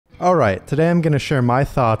Alright, today I'm going to share my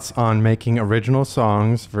thoughts on making original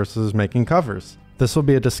songs versus making covers. This will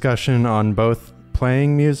be a discussion on both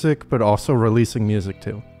playing music but also releasing music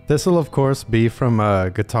too. This will of course be from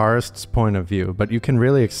a guitarist's point of view, but you can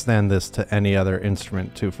really extend this to any other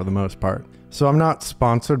instrument too for the most part. So I'm not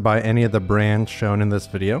sponsored by any of the brands shown in this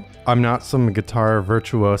video. I'm not some guitar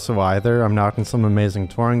virtuoso either. I'm not in some amazing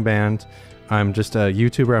touring band. I'm just a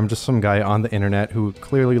YouTuber. I'm just some guy on the internet who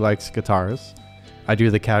clearly likes guitars. I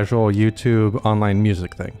do the casual YouTube online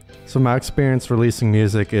music thing. So my experience releasing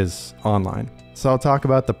music is online. So I'll talk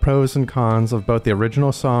about the pros and cons of both the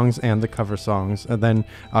original songs and the cover songs, and then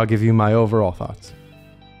I'll give you my overall thoughts.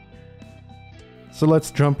 So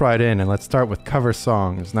let's jump right in and let's start with cover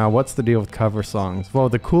songs. Now, what's the deal with cover songs? Well,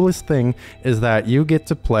 the coolest thing is that you get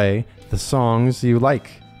to play the songs you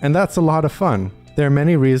like, and that's a lot of fun. There are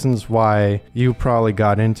many reasons why you probably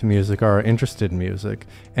got into music or are interested in music,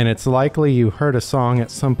 and it's likely you heard a song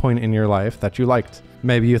at some point in your life that you liked.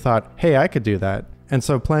 Maybe you thought, hey, I could do that. And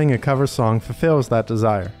so playing a cover song fulfills that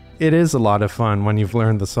desire. It is a lot of fun when you've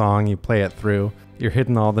learned the song, you play it through, you're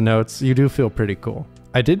hitting all the notes, you do feel pretty cool.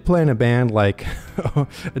 I did play in a band like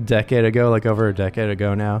a decade ago, like over a decade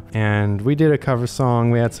ago now, and we did a cover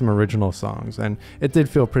song, we had some original songs, and it did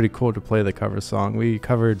feel pretty cool to play the cover song. We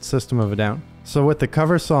covered System of a Down. So with the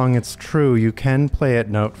cover song, it's true, you can play it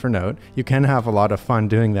note for note, you can have a lot of fun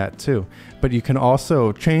doing that too, but you can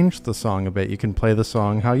also change the song a bit, you can play the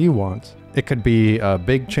song how you want. It could be a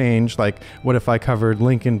big change, like what if I covered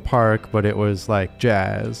Linkin Park but it was like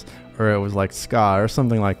jazz, or it was like ska or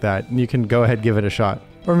something like that, and you can go ahead, give it a shot.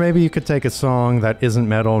 Or maybe you could take a song that isn't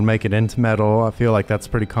metal and make it into metal. I feel like that's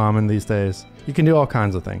pretty common these days. You can do all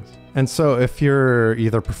kinds of things. And so if you're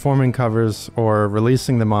either performing covers or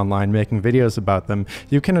releasing them online, making videos about them,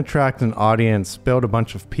 you can attract an audience, build a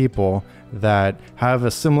bunch of people that have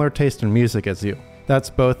a similar taste in music as you. That's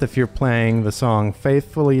both if you're playing the song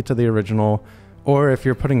faithfully to the original, or if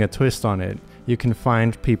you're putting a twist on it. You can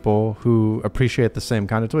find people who appreciate the same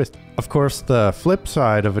kind of twist. Of course, the flip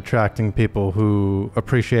side of attracting people who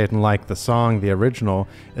appreciate and like the song, the original,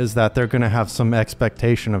 is that they're going to have some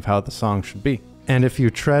expectation of how the song should be. And if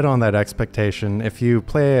you tread on that expectation, if you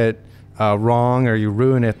play it wrong or you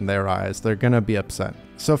ruin it in their eyes, they're going to be upset.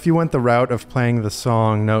 So if you went the route of playing the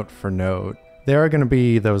song note for note, there are going to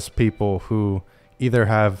be those people who either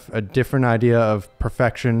have a different idea of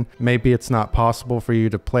perfection. Maybe it's not possible for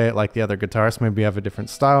you to play it like the other guitarists. Maybe you have a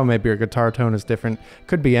different style. Maybe your guitar tone is different.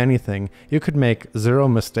 Could be anything. You could make zero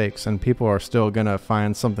mistakes and people are still gonna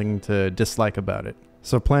find something to dislike about it.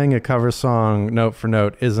 So playing a cover song note for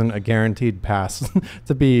note isn't a guaranteed pass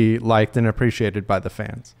to be liked and appreciated by the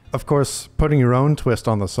fans. Of course, putting your own twist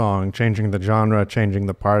on the song, changing the genre, changing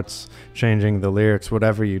the parts, changing the lyrics,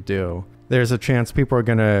 whatever you do, there's a chance people are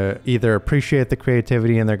going to either appreciate the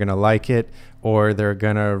creativity and they're going to like it, or they're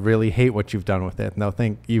going to really hate what you've done with it and they'll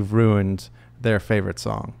think you've ruined their favorite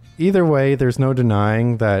song. Either way, there's no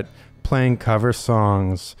denying that playing cover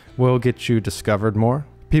songs will get you discovered more.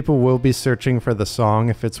 People will be searching for the song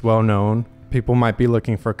if it's well known. People might be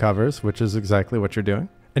looking for covers, which is exactly what you're doing.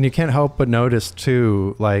 And you can't help but notice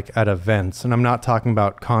too, like at events, and I'm not talking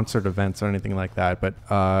about concert events or anything like that, but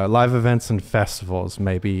live events and festivals.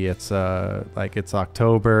 Maybe it's like it's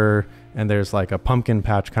October and there's like a pumpkin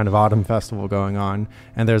patch kind of autumn festival going on,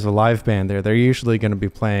 and there's a live band there. They're usually going to be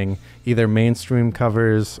playing either mainstream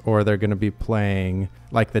covers or they're going to be playing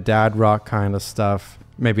like the dad rock kind of stuff.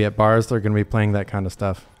 Maybe at bars they're going to be playing that kind of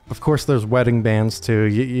stuff. Of course, there's wedding bands too.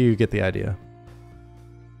 You get the idea.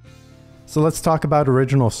 So let's talk about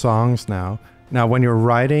original songs now. Now, when you're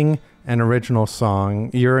writing an original song,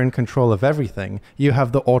 you're in control of everything. You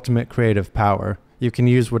have the ultimate creative power. You can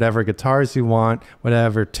use whatever guitars you want,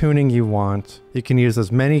 whatever tuning you want. You can use as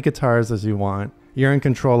many guitars as you want. You're in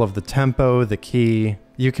control of the tempo, the key.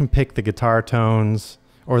 You can pick the guitar tones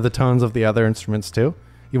or the tones of the other instruments too.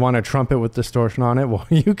 You want a trumpet with distortion on it? Well,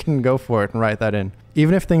 you can go for it and write that in.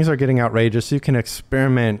 Even if things are getting outrageous, you can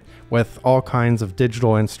experiment with all kinds of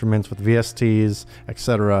digital instruments with VSTs,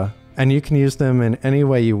 etc. And you can use them in any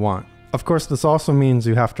way you want. Of course, this also means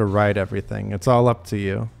you have to write everything. It's all up to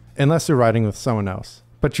you, unless you're writing with someone else.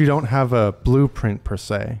 But you don't have a blueprint per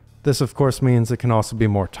se. This, of course, means it can also be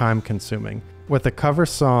more time-consuming. With a cover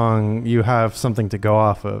song, you have something to go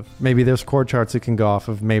off of. Maybe there's chord charts you can go off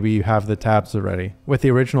of, maybe you have the tabs already. With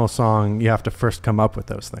the original song, you have to first come up with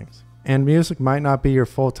those things. And music might not be your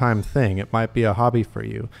full-time thing. It might be a hobby for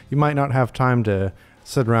you. You might not have time to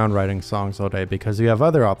sit around writing songs all day because you have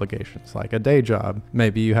other obligations, like a day job.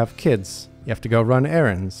 Maybe you have kids. You have to go run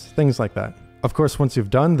errands, things like that. Of course, once you've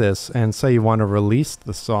done this and say you want to release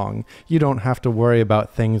the song, you don't have to worry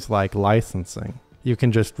about things like licensing. You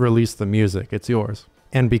can just release the music. It's yours.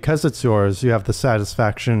 And because it's yours, you have the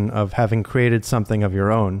satisfaction of having created something of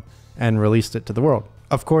your own and released it to the world.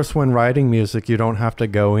 Of course, when writing music, you don't have to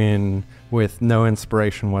go in with no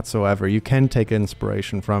inspiration whatsoever. You can take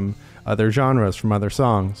inspiration from other genres, from other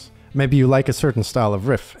songs. Maybe you like a certain style of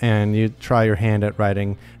riff and you try your hand at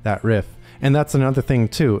writing that riff. And that's another thing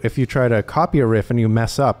too. If you try to copy a riff and you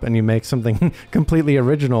mess up and you make something completely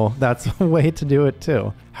original, that's a way to do it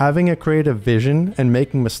too. Having a creative vision and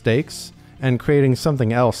making mistakes and creating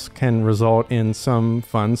something else can result in some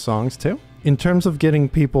fun songs too. In terms of getting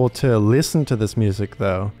people to listen to this music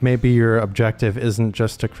though, maybe your objective isn't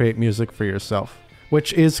just to create music for yourself,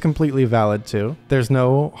 which is completely valid too. There's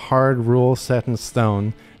no hard rule set in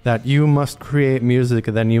stone that you must create music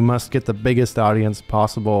and then you must get the biggest audience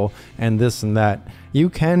possible and this and that. You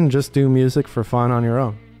can just do music for fun on your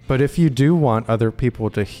own. But if you do want other people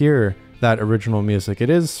to hear that original music, it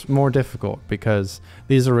is more difficult because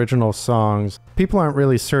these original songs, people aren't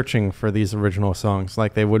really searching for these original songs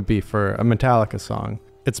like they would be for a Metallica song.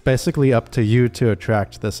 It's basically up to you to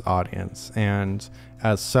attract this audience, and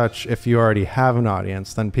as such, if you already have an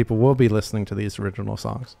audience, then people will be listening to these original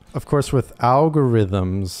songs. Of course, with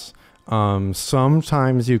algorithms,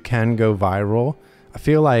 sometimes you can go viral. I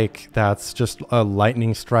feel like that's just a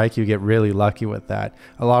lightning strike. You get really lucky with that.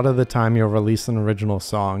 A lot of the time you'll release an original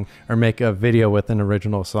song or make a video with an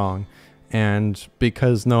original song, and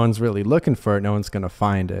because no one's really looking for it, no one's gonna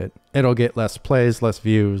find it. It'll get less plays, less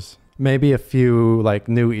views, maybe a few like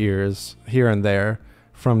new ears here and there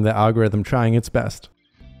from the algorithm trying its best.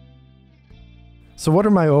 So what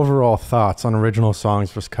are my overall thoughts on original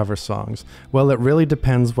songs versus cover songs? Well, it really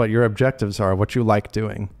depends what your objectives are, what you like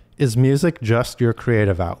doing. Is music just your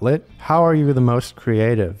creative outlet? How are you the most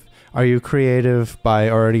creative? Are you creative by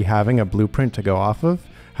already having a blueprint to go off of?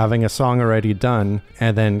 Having a song already done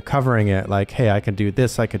and then covering it like, hey, I could do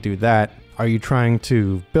this, I could do that. Are you trying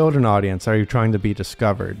to build an audience? Are you trying to be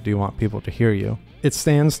discovered? Do you want people to hear you? It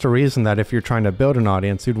stands to reason that if you're trying to build an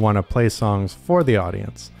audience, you'd want to play songs for the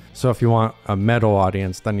audience. So if you want a metal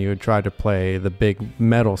audience, then you would try to play the big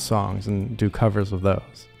metal songs and do covers of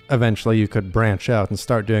those. Eventually you could branch out and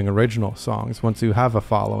start doing original songs once you have a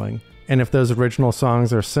following. And if those original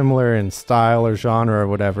songs are similar in style or genre or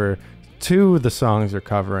whatever to the songs you're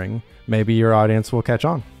covering, maybe your audience will catch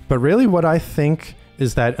on. But really what I think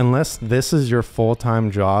is that unless this is your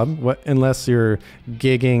full-time job, unless you're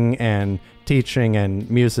gigging and teaching and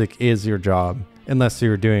music is your job, unless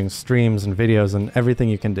you're doing streams and videos and everything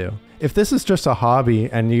you can do. If this is just a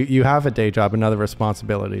hobby and you have a day job and other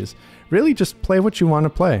responsibilities, really just play what you want to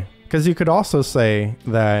play. Because you could also say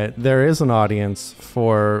that there is an audience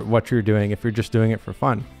for what you're doing if you're just doing it for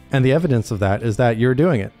fun. And the evidence of that is that you're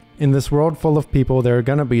doing it. In this world full of people, there are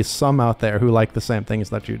going to be some out there who like the same things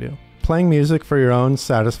that you do. Playing music for your own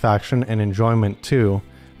satisfaction and enjoyment too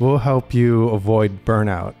will help you avoid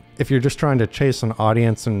burnout. If you're just trying to chase an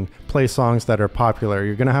audience and play songs that are popular,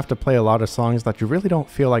 you're going to have to play a lot of songs that you really don't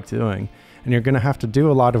feel like doing. And you're going to have to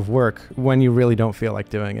do a lot of work when you really don't feel like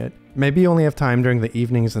doing it. Maybe you only have time during the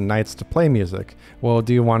evenings and nights to play music. Well,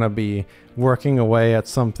 do you want to be working away at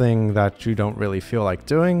something that you don't really feel like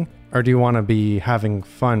doing? Or do you want to be having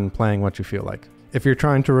fun playing what you feel like? If you're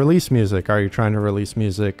trying to release music, are you trying to release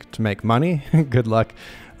music to make money? Good luck.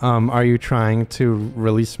 Are you trying to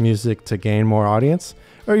release music to gain more audience?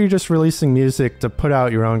 Or are you just releasing music to put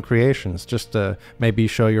out your own creations, just to maybe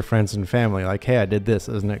show your friends and family, like, hey, I did this,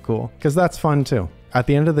 isn't it cool? Because that's fun too. At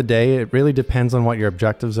the end of the day, it really depends on what your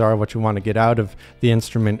objectives are, what you want to get out of the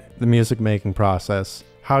instrument, the music making process,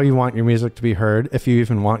 how you want your music to be heard, if you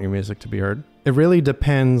even want your music to be heard. It really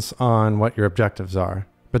depends on what your objectives are.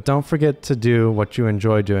 But don't forget to do what you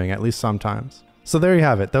enjoy doing, at least sometimes. So there you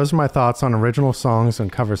have it. Those are my thoughts on original songs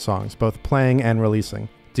and cover songs, both playing and releasing.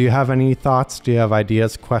 Do you have any thoughts? Do you have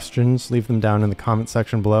ideas, questions? Leave them down in the comment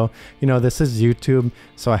section below. You know, this is YouTube,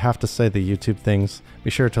 so I have to say the YouTube things. Be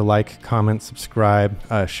sure to like, comment, subscribe,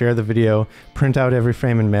 share the video, print out every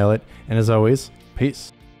frame and mail it. And as always,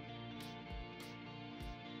 peace.